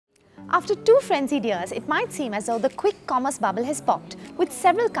After 2 frenzied years, it might seem as though the quick commerce bubble has popped, with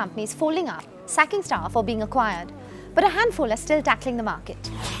several companies folding up, sacking staff or being acquired. But a handful are still tackling the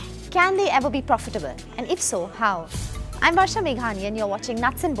market. Can they ever be profitable? And if so, how? I'm Varsha Meghani and you're watching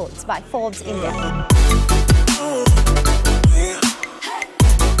Nuts and Bolts by Forbes India.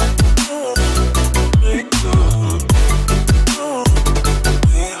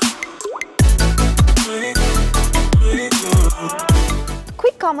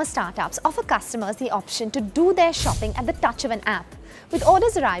 Quick-commerce startups offer customers the option to do their shopping at the touch of an app, with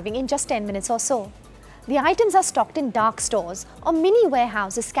orders arriving in just 10 minutes or so. The items are stocked in dark stores or mini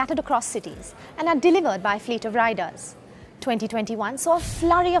warehouses scattered across cities and are delivered by a fleet of riders. 2021 saw a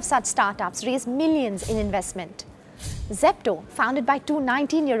flurry of such startups raise millions in investment. Zepto, founded by 2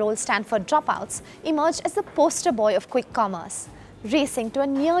 19-year-old Stanford dropouts, emerged as the poster boy of quick commerce, racing to a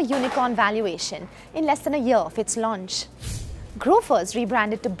near-unicorn valuation in less than a year of its launch. Grocers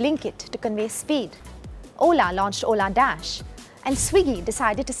rebranded to Blinkit to convey speed. Ola launched OlaDash, and Swiggy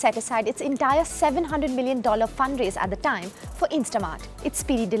decided to set aside its entire $700 million fundraise at the time for Instamart, its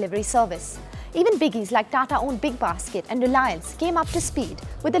speedy delivery service. Even biggies like Tata-owned Big Basket and Reliance came up to speed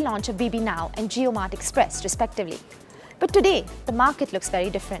with the launch of BB Now and JioMart Express, respectively. But today, the market looks very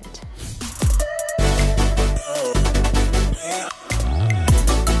different.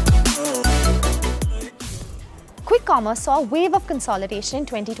 Quick commerce saw a wave of consolidation in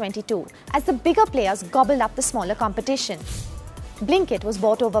 2022 as the bigger players gobbled up the smaller competition. Blinkit was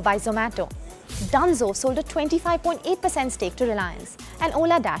bought over by Zomato. Dunzo sold a 25.8% stake to Reliance, and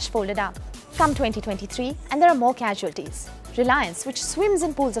OlaDash folded up. Come 2023, and there are more casualties. Reliance, which swims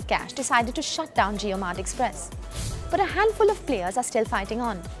in pools of cash, decided to shut down JioMart Express. But a handful of players are still fighting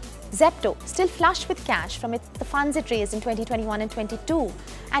on. Zepto, still flushed with cash from the funds it raised in 2021 and 22,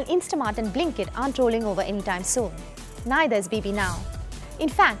 and Instamart and Blinkit aren't rolling over anytime soon. Neither is BB Now. In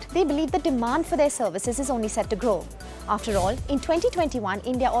fact, they believe the demand for their services is only set to grow. After all, in 2021,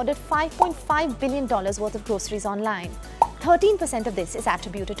 India ordered $5.5 billion worth of groceries online. 13% of this is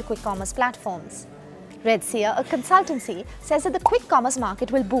attributed to quick commerce platforms. Redseer, a consultancy, says that the quick commerce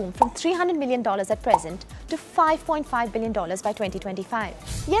market will boom from $300 million at present to $5.5 billion by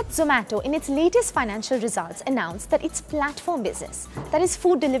 2025. Yet Zomato, in its latest financial results, announced that its platform business, that is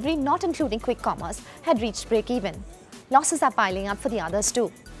food delivery not including quick commerce, had reached break-even. Losses are piling up for the others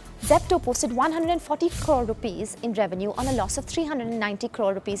too. Zepto posted 140 crore rupees in revenue on a loss of 390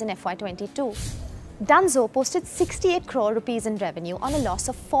 crore rupees in FY22. Dunzo posted 68 crore rupees in revenue on a loss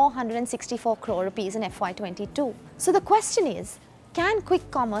of 464 crore rupees in FY22. So the question is, can quick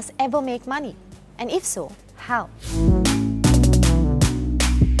commerce ever make money? And if so, how?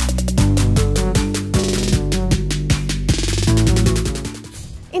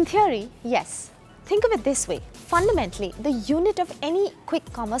 In theory, yes. Think of it this way. Fundamentally, the unit of any quick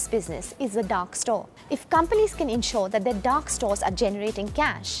commerce business is the dark store. If companies can ensure that their dark stores are generating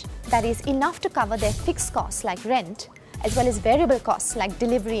cash, that is enough to cover their fixed costs like rent, as well as variable costs like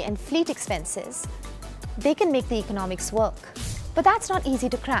delivery and fleet expenses, they can make the economics work. But that's not easy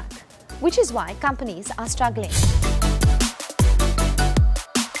to crack, which is why companies are struggling.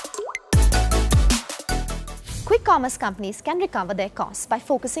 Quick commerce companies can recover their costs by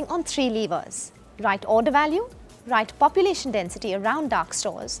focusing on 3 levers: right order value, right population density around dark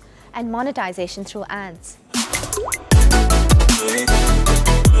stores, and monetization through ads.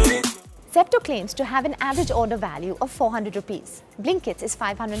 Zepto claims to have an average order value of 400 rupees. Blinkit's is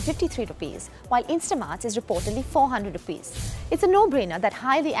 553 rupees, while Instamart's is reportedly 400 rupees. It's a no-brainer that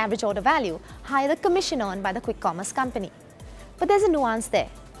higher the average order value, higher the commission earned by the quick commerce company. But there's a nuance there,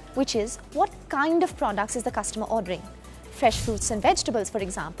 which is what kind of products is the customer ordering? Fresh fruits and vegetables, for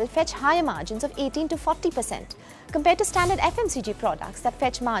example, fetch higher margins of 18 to 40% compared to standard FMCG products that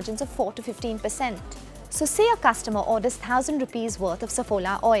fetch margins of 4 to 15%. So say a customer orders 1,000 rupees worth of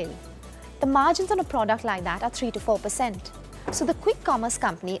Saffola oil. The margins on a product like that are 3 to 4%. So the quick commerce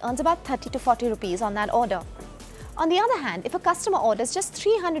company earns about 30 to 40 rupees on that order. On the other hand, if a customer orders just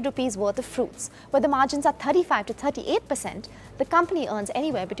 300 rupees worth of fruits, where the margins are 35 to 38%, the company earns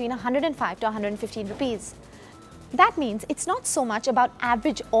anywhere between 105 to 115 rupees. That means it's not so much about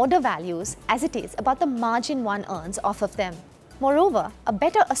average order values as it is about the margin one earns off of them. Moreover, a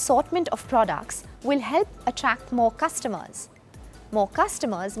better assortment of products will help attract more customers. More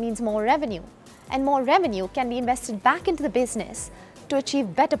customers means more revenue, and more revenue can be invested back into the business to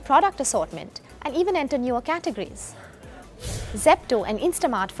achieve better product assortment and even enter newer categories. Zepto and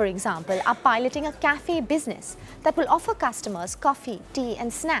Instamart, for example, are piloting a cafe business that will offer customers coffee, tea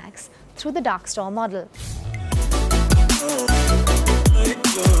and snacks through the dark store model.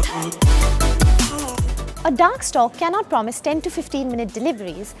 A dark store cannot promise 10 to 15-minute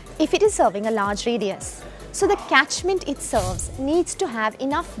deliveries if it is serving a large radius. So the catchment it serves needs to have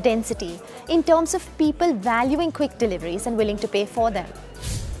enough density in terms of people valuing quick deliveries and willing to pay for them.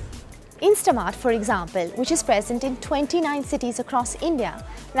 Instamart, for example, which is present in 29 cities across India,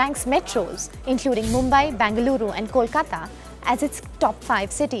 ranks metros, including Mumbai, Bengaluru and Kolkata, as its top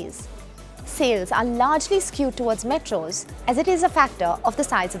 5 cities. Sales are largely skewed towards metros as it is a factor of the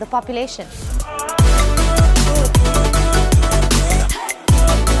size of the population.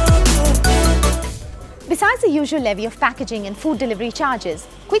 Besides the usual levy of packaging and food delivery charges,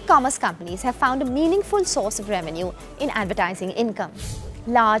 quick commerce companies have found a meaningful source of revenue in advertising income.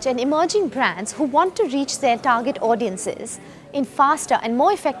 Large and emerging brands who want to reach their target audiences in faster and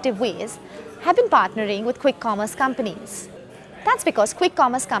more effective ways have been partnering with quick commerce companies. That's because quick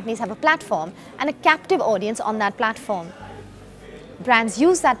commerce companies have a platform and a captive audience on that platform. Brands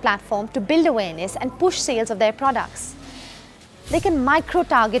use that platform to build awareness and push sales of their products. They can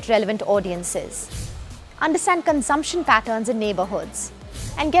micro-target relevant audiences, understand consumption patterns in neighborhoods,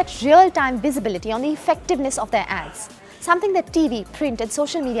 and get real-time visibility on the effectiveness of their ads, something that TV, print and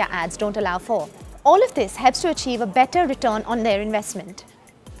social media ads don't allow for. All of this helps to achieve a better return on their investment.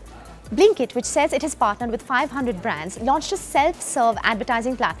 Blinkit, which says it has partnered with 500 brands, launched a self-serve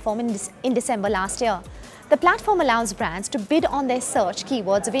advertising platform in December last year. The platform allows brands to bid on their search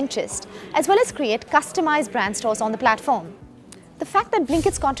keywords of interest, as well as create customized brand stores on the platform. The fact that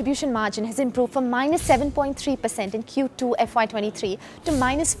Blinkit's contribution margin has improved from -7.3% in Q2 FY23 to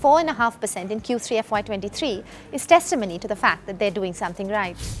 -4.5% in Q3 FY23 is testimony to the fact that they're doing something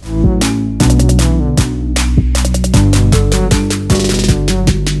right.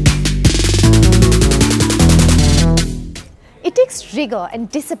 It takes rigor and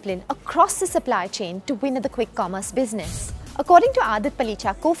discipline across the supply chain to win at the quick commerce business. According to Adit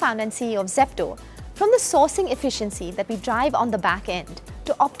Palicha, co-founder and CEO of Zepto, from the sourcing efficiency that we drive on the back end,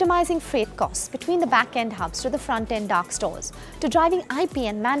 to optimizing freight costs between the back-end hubs to the front-end dark stores, to driving IP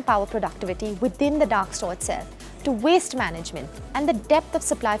and manpower productivity within the dark store itself, to waste management and the depth of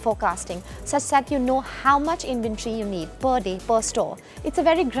supply forecasting such that you know how much inventory you need per day per store, it's a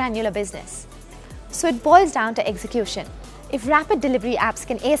very granular business. So it boils down to execution. If rapid delivery apps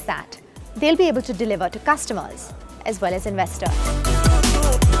can ace that, they'll be able to deliver to customers as well as investors.